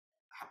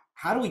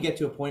how do we get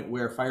to a point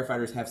where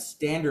firefighters have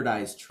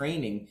standardized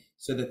training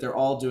so that they're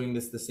all doing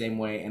this the same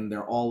way and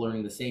they're all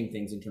learning the same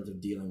things in terms of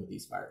dealing with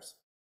these fires?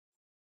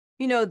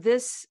 You know,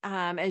 this,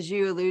 as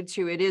you allude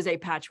to, it is a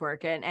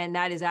patchwork, and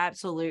that is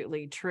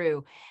absolutely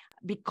true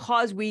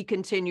because we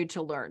continue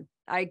to learn.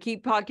 I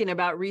keep talking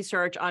about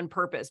research on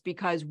purpose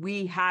because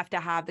we have to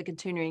have the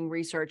continuing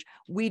research.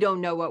 We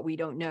don't know what we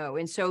don't know.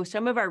 And so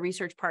some of our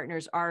research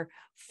partners are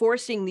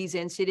forcing these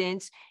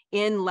incidents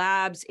in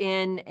labs,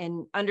 in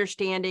and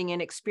understanding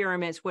and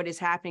experiments what is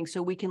happening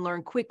so we can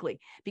learn quickly,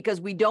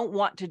 because we don't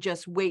want to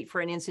just wait for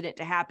an incident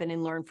to happen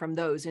and learn from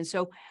those. And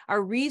so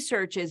our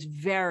research is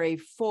very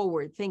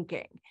forward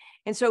thinking.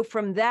 And so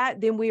from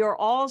that, then we are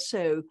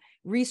also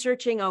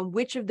researching on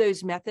which of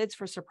those methods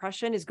for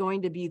suppression is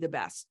going to be the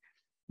best.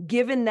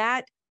 Given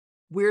that,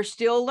 we're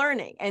still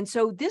learning. And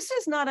so this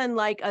is not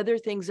unlike other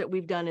things that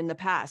we've done in the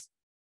past,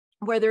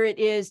 whether it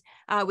is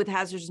with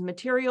hazardous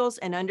materials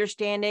and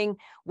understanding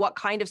what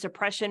kind of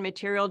suppression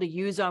material to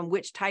use on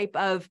which type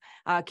of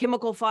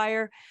chemical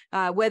fire,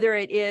 whether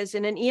it is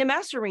in an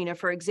EMS arena,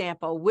 for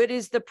example, what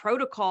is the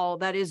protocol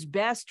that is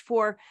best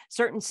for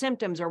certain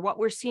symptoms or what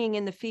we're seeing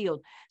in the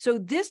field. So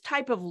this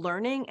type of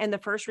learning in the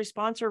first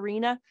response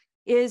arena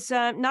is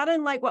not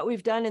unlike what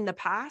we've done in the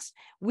past.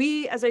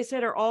 We, as I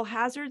said, are all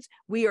hazards.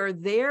 We are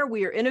there.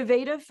 We are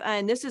innovative.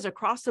 And this is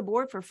across the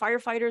board for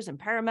firefighters and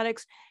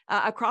paramedics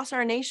across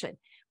our nation.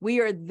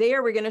 We are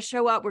there. We're going to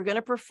show up. We're going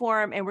to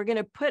perform. And we're going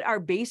to put our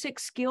basic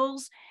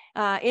skills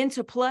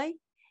into play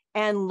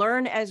and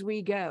learn as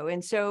we go.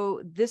 And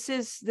so this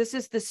is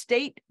the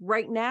state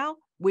right now.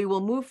 We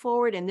will move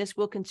forward, and this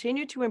will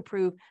continue to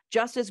improve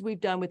just as we've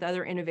done with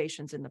other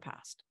innovations in the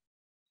past.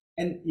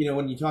 And, you know,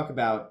 when you talk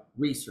about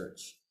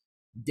research,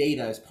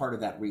 data is part of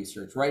that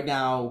research. Right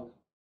now,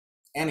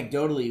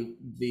 anecdotally,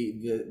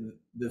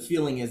 the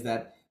feeling is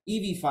that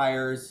EV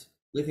fires,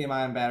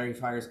 lithium-ion battery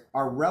fires,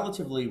 are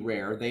relatively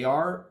rare. They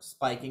are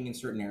spiking in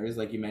certain areas,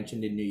 like you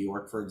mentioned in New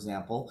York, for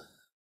example.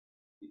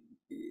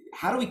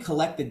 How do we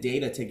collect the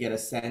data to get a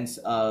sense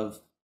of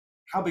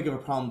how big of a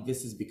problem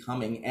this is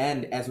becoming?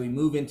 And as we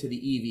move into the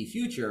EV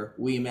future,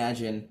 we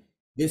imagine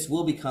this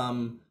will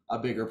become a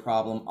bigger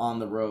problem on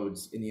the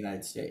roads in the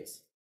United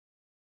States.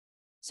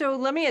 So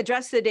let me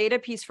address the data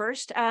piece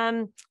first.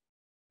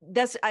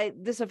 This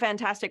is a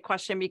fantastic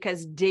question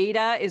because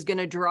data is going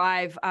to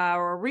drive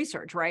our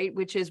research, right?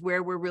 Which is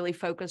where we're really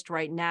focused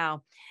right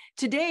now.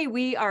 Today,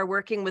 we are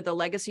working with the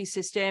legacy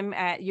system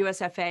at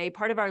USFA.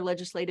 Part of our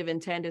legislative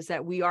intent is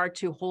that we are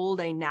to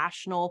hold a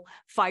national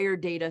fire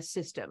data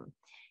system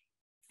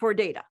for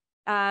data.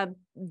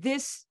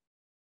 This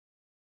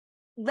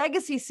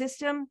legacy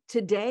system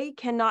today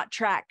cannot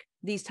track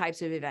these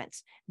types of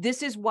events.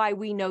 This is why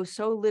we know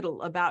so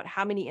little about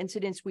how many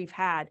incidents we've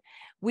had.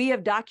 We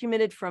have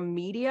documented from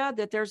media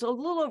that there's a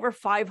little over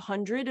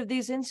 500 of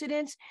these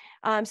incidents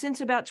since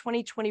about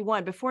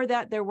 2021. Before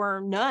that, there were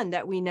none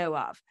that we know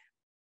of.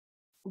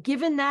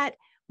 Given that,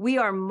 we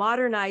are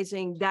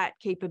modernizing that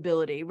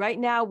capability. Right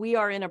now, we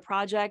are in a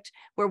project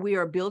where we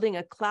are building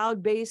a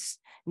cloud-based,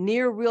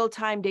 near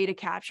real-time data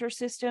capture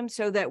system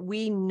so that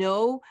we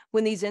know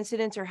when these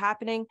incidents are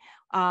happening.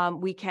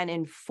 We can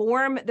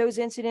inform those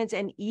incidents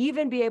and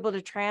even be able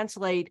to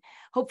translate,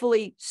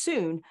 hopefully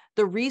soon,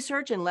 the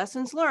research and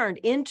lessons learned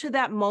into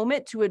that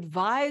moment to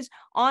advise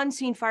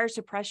on-scene fire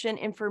suppression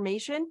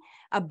information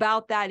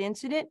about that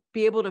incident,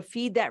 be able to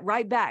feed that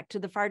right back to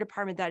the fire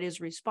department that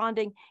is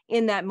responding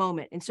in that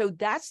moment. And so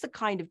that's the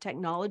kind of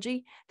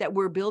technology that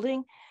we're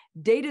building.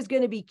 Data is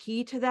going to be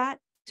key to that,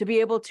 to be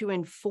able to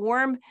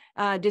inform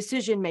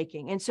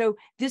decision-making. And so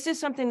this is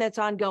something that's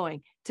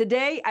ongoing.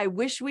 Today, I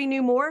wish we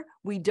knew more.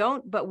 We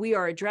don't, but we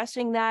are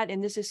addressing that.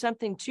 And this is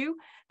something, too,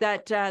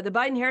 that the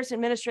Biden-Harris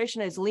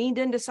administration has leaned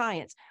into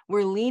science.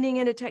 We're leaning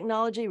into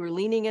technology. We're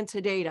leaning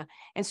into data.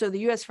 And so the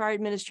U.S. Fire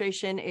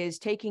Administration is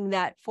taking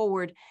that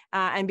forward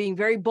and being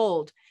very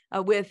bold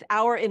with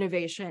our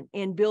innovation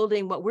in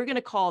building what we're going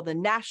to call the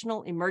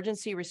National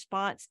Emergency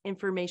Response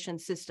Information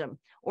System,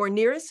 or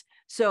NERIS.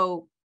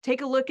 So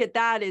take a look at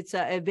that. It's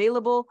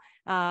available.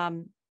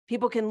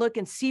 People can look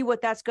and see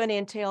what that's going to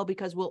entail,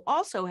 because we'll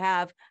also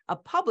have a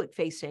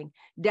public-facing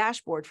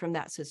dashboard from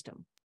that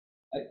system.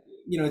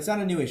 You know, it's not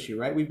a new issue,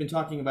 right? We've been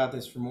talking about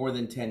this for more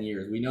than 10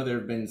 years. We know there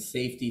have been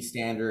safety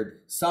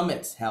standard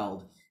summits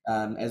held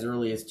as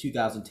early as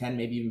 2010,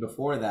 maybe even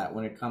before that,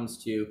 when it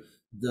comes to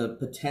the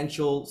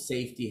potential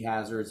safety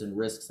hazards and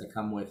risks that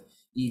come with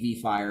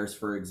EV fires,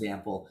 for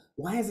example.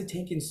 Why has it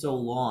taken so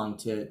long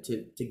to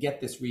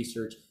get this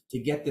research, to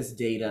get this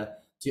data,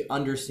 to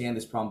understand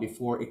this problem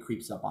before it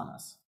creeps up on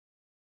us?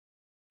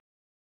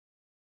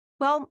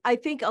 Well, I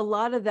think a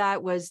lot of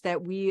that was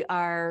that we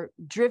are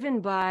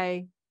driven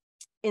by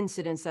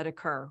incidents that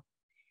occur.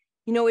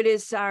 You know, it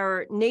is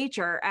our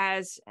nature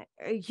as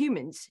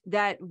humans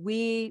that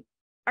we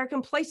are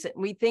complacent.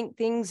 We think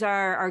things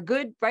are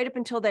good right up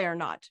until they are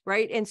not,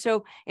 right? And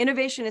so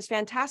innovation is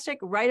fantastic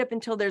right up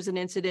until there's an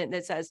incident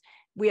that says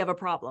we have a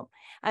problem.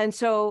 And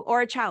so,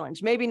 or a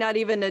challenge, maybe not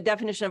even a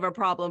definition of a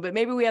problem, but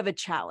maybe we have a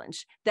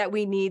challenge that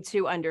we need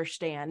to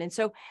understand. And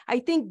so I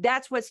think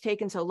that's what's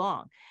taken so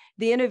long.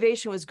 The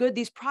innovation was good.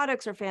 These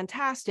products are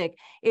fantastic.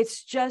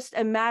 It's just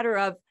a matter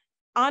of,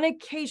 on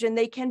occasion,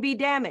 they can be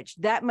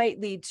damaged. That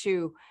might lead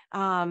to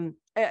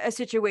a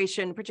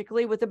situation,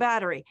 particularly with the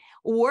battery.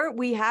 Or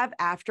we have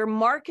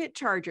aftermarket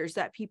chargers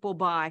that people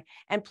buy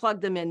and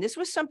plug them in. This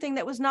was something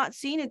that was not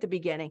seen at the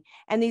beginning.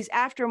 And these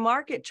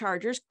aftermarket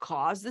chargers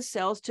cause the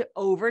cells to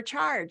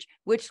overcharge,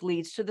 which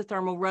leads to the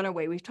thermal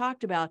runaway we've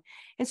talked about.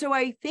 And so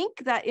I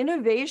think that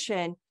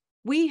innovation,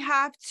 we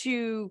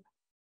assume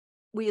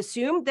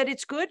that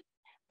it's good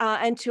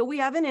until we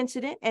have an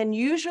incident. And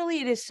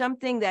usually it is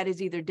something that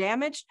is either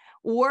damaged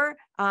or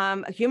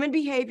a human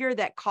behavior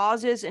that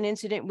causes an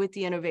incident with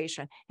the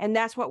innovation. And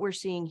that's what we're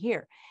seeing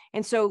here.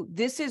 And so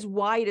this is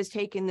why it has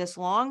taken this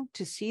long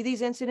to see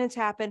these incidents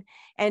happen.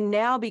 And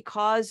now,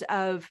 because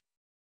of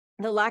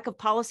the lack of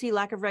policy,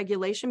 lack of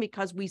regulation,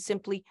 because we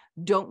simply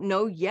don't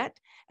know yet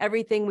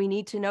everything we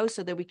need to know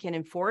so that we can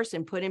enforce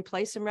and put in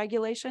place some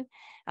regulation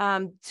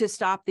to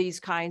stop these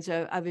kinds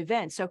of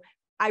events. So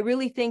I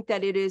really think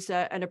that it is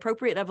an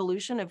appropriate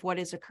evolution of what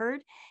has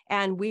occurred,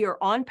 and we are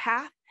on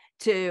path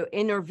to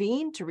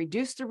intervene, to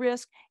reduce the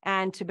risk,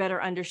 and to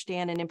better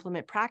understand and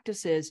implement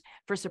practices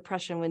for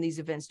suppression when these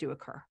events do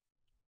occur.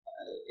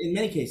 In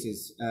many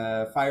cases,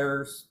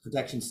 fire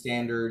protection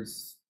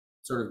standards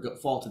sort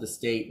of fall to the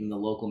state and the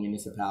local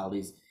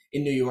municipalities.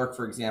 In New York,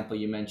 for example,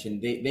 you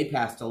mentioned they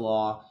passed a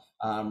law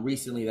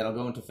recently that'll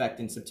go into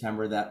effect in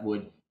September that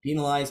would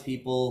penalize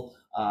people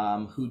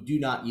who do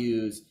not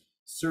use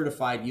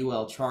certified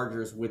UL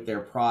chargers with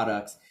their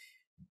products.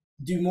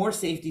 Do more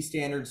safety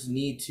standards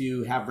need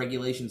to have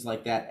regulations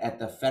like that at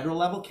the federal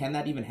level? Can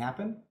that even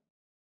happen?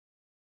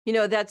 You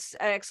know, that's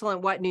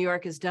excellent what New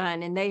York has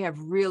done, and they have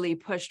really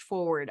pushed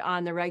forward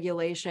on the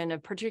regulation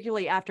of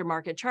particularly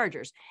aftermarket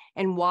chargers.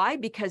 And why?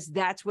 Because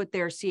that's what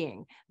they're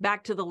seeing.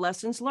 Back to the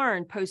lessons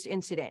learned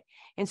post-incident.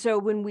 And so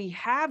when we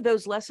have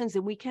those lessons,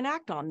 then we can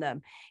act on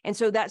them. And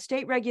so that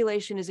state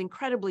regulation is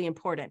incredibly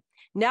important.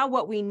 Now,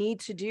 what we need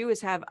to do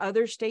is have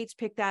other states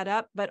pick that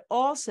up, but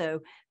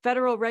also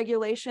federal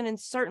regulation, and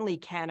certainly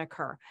can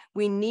occur.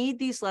 We need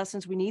these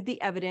lessons. We need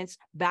the evidence.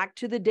 Back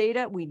to the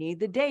data. We need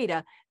the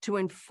data to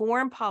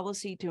inform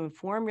policy, to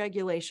inform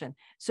regulation.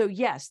 So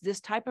yes, this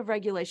type of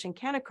regulation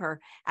can occur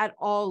at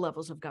all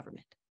levels of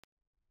government.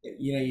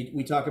 You know,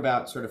 we talk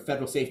about sort of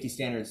federal safety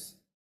standards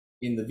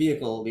in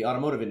the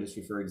automotive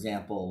industry, for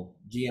example.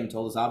 GM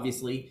told us,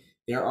 obviously,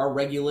 there are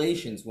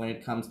regulations when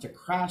it comes to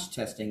crash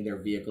testing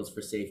their vehicles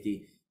for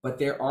safety, but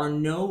there are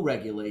no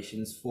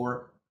regulations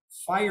for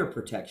fire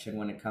protection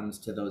when it comes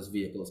to those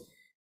vehicles.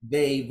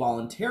 They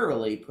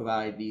voluntarily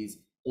provide these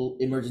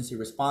emergency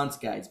response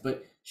guides,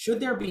 but should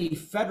there be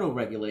federal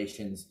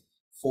regulations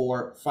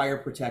for fire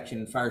protection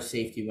and fire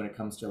safety when it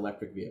comes to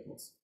electric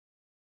vehicles?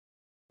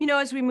 You know,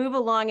 as we move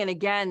along, and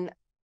again,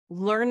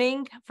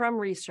 learning from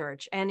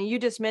research, and you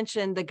just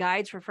mentioned the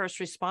guides for first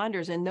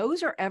responders, and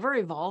those are ever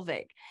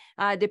evolving,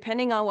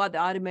 depending on what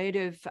the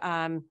automotive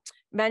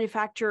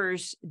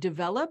manufacturers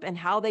develop and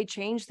how they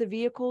change the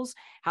vehicles,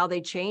 how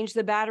they change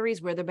the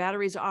batteries, where the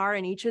batteries are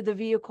in each of the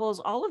vehicles.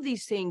 All of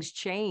these things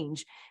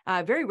change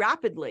very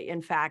rapidly,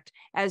 in fact,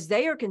 as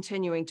they are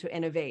continuing to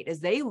innovate,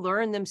 as they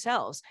learn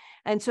themselves.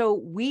 And so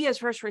we as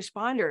first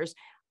responders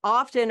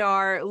often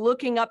are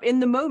looking up in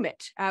the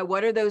moment.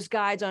 What are those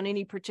guides on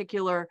any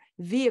particular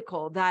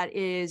vehicle that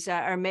is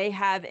or may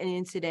have an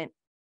incident,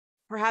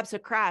 perhaps a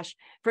crash,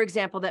 for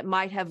example, that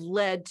might have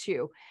led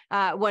to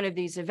one of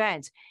these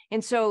events.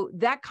 And so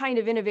that kind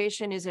of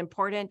innovation is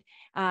important.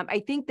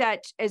 I think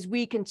that as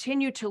we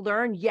continue to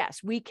learn,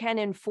 yes, we can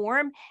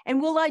inform and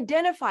we'll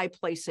identify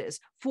places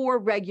for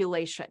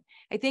regulation.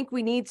 I think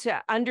we need to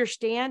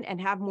understand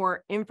and have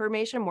more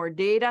information, more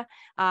data,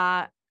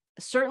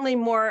 certainly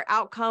more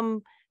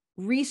outcome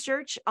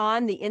research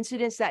on the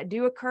incidents that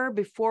do occur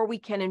before we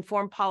can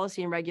inform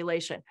policy and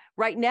regulation.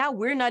 Right now,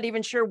 we're not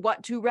even sure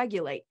what to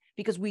regulate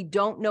because we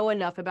don't know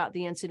enough about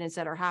the incidents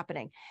that are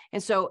happening.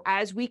 And so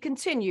as we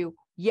continue,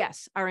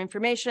 yes, our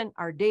information,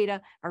 our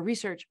data, our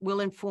research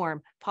will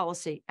inform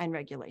policy and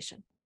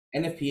regulation.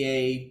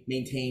 NFPA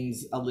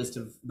maintains a list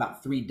of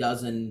about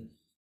 36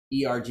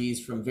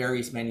 ERGs from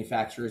various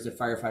manufacturers that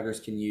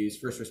firefighters can use,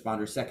 first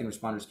responders, second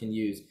responders can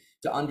use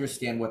to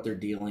understand what they're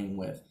dealing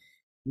with.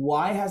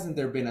 Why hasn't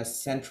there been a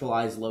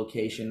centralized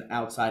location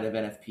outside of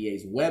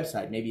NFPA's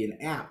website, maybe an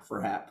app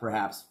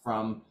perhaps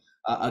from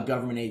a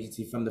government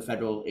agency, from the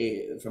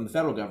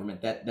federal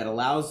government that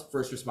allows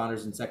first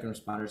responders and second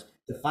responders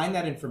to find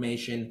that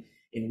information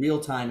in real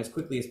time as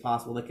quickly as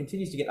possible, that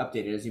continues to get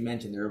updated? As you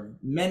mentioned, there are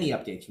many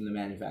updates from the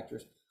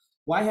manufacturers.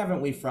 Why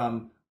haven't we,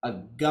 from a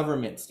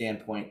government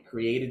standpoint,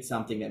 created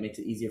something that makes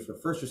it easier for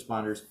first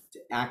responders to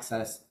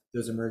access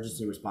those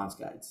emergency response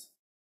guides?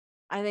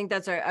 I think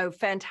that's a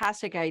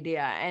fantastic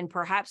idea, and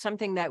perhaps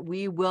something that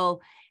we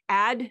will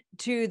add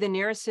to the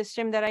nearest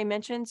system that I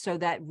mentioned so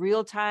that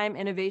real-time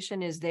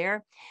innovation is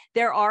there.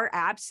 There are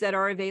apps that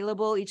are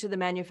available. Each of the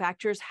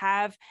manufacturers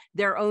have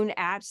their own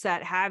apps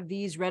that have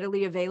these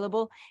readily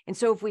available. And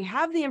so if we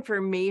have the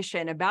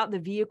information about the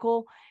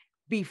vehicle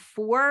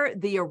before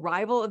the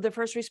arrival of the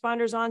first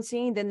responders on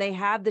scene, then they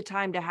have the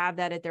time to have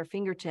that at their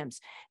fingertips.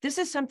 This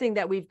is something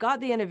that we've got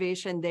the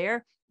innovation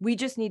there. We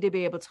just need to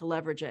be able to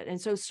leverage it. And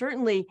so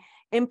certainly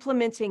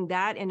implementing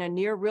that in a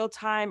near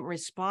real-time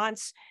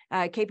response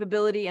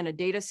capability and a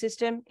data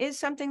system is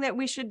something that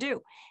we should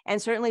do,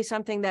 and certainly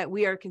something that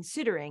we are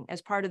considering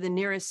as part of the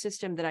nearest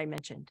system that I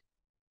mentioned.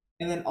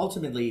 And then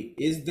ultimately,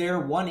 is there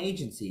one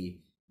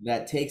agency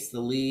that takes the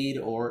lead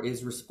or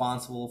is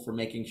responsible for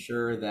making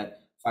sure that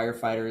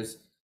firefighters,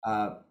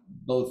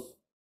 both,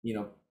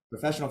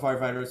 professional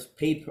firefighters,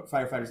 paid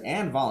firefighters,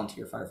 and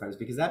volunteer firefighters,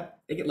 because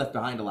they get left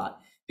behind a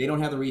lot. They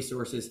don't have the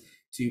resources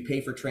to pay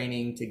for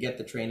training, to get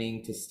the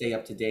training, to stay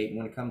up to date. And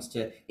when it comes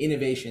to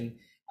innovation,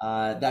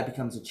 that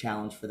becomes a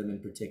challenge for them in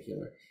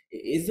particular.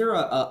 Is there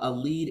a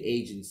lead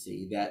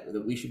agency that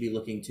we should be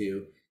looking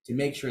to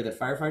make sure that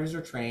firefighters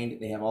are trained,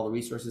 they have all the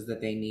resources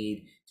that they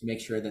need to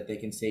make sure that they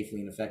can safely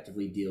and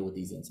effectively deal with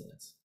these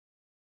incidents?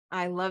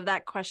 I love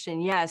that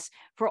question. Yes,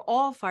 for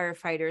all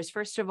firefighters,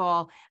 first of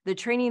all, the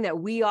training that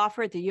we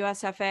offer at the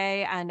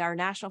USFA and our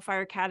National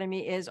Fire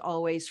Academy is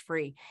always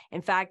free.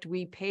 In fact,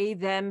 we pay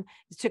them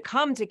to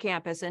come to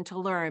campus and to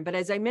learn. But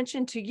as I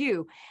mentioned to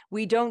you,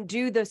 we don't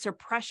do the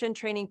suppression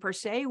training per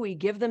se. We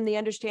give them the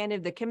understanding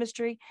of the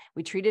chemistry.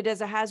 We treat it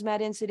as a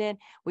hazmat incident.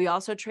 We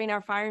also train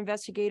our fire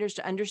investigators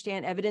to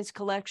understand evidence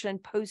collection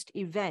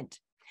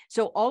post-event.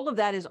 So all of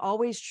that is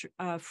always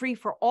free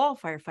for all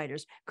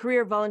firefighters,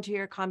 career,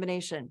 volunteer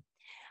combination.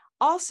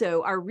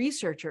 Also, our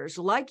researchers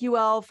like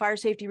UL Fire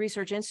Safety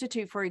Research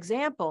Institute, for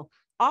example,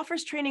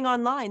 offers training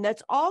online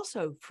that's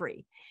also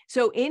free.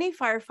 So any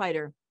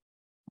firefighter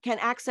can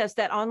access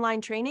that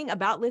online training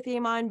about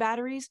lithium-ion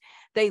batteries.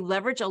 They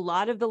leverage a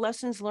lot of the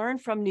lessons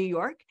learned from New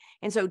York.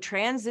 And so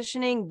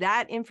transitioning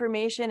that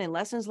information and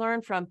lessons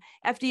learned from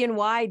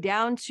FDNY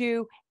down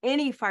to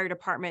any fire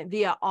department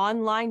via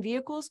online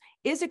vehicles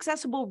is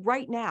accessible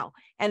right now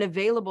and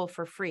available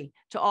for free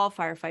to all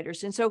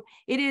firefighters. And so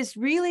it is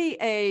really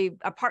a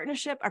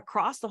partnership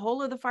across the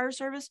whole of the fire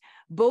service,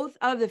 both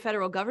of the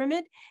federal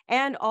government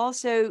and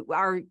also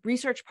our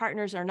research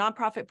partners, our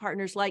nonprofit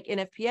partners like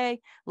NFPA,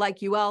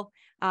 like UL,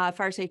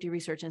 Fire Safety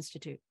Research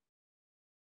Institute.